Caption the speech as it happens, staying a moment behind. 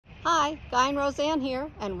Hi, Guy and Roseanne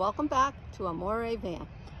here, and welcome back to Amore Van.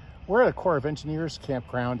 We're at a Corps of Engineers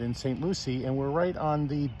campground in St. Lucie, and we're right on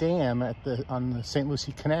the dam on the St.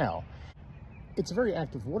 Lucie Canal. It's a very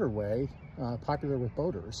active waterway, popular with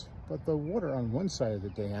boaters, but the water on one side of the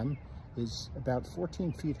dam is about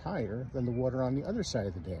 14 feet higher than the water on the other side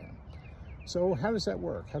of the dam. So how does that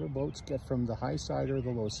work? How do boats get from the high side or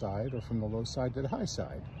the low side, or from the low side to the high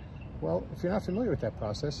side? Well, if you're not familiar with that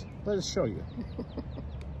process, let us show you.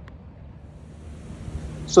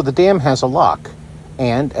 So the dam has a lock,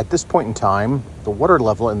 and at this point in time, the water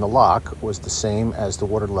level in the lock was the same as the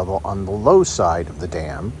water level on the low side of the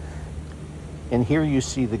dam. And here you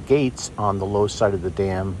see the gates on the low side of the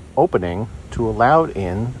dam opening to allow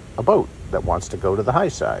in a boat that wants to go to the high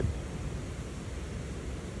side.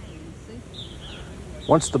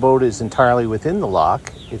 Once the boat is entirely within the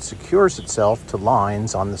lock, it secures itself to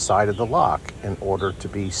lines on the side of the lock in order to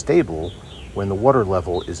be stable when the water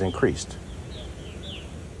level is increased.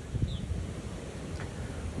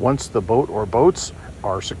 Once the boat or boats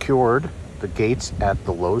are secured, the gates at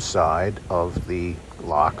the low side of the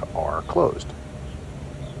lock are closed.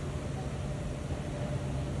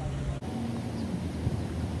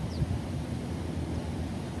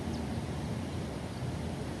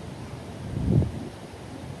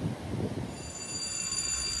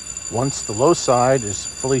 Once the low side is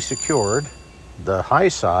fully secured, the high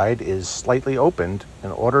side is slightly opened in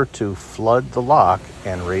order to flood the lock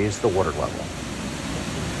and raise the water level.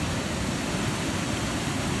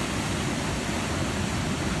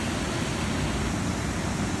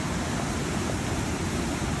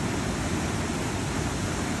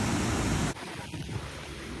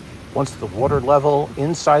 Once the water level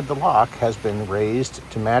inside the lock has been raised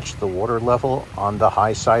to match the water level on the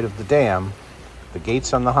high side of the dam, the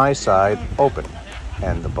gates on the high side open,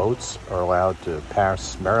 and the boats are allowed to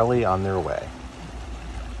pass merrily on their way.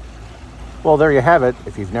 Well, there you have it.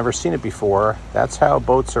 If you've never seen it before, that's how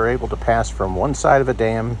boats are able to pass from one side of a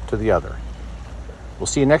dam to the other. We'll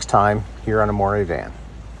see you next time here on Amore Van.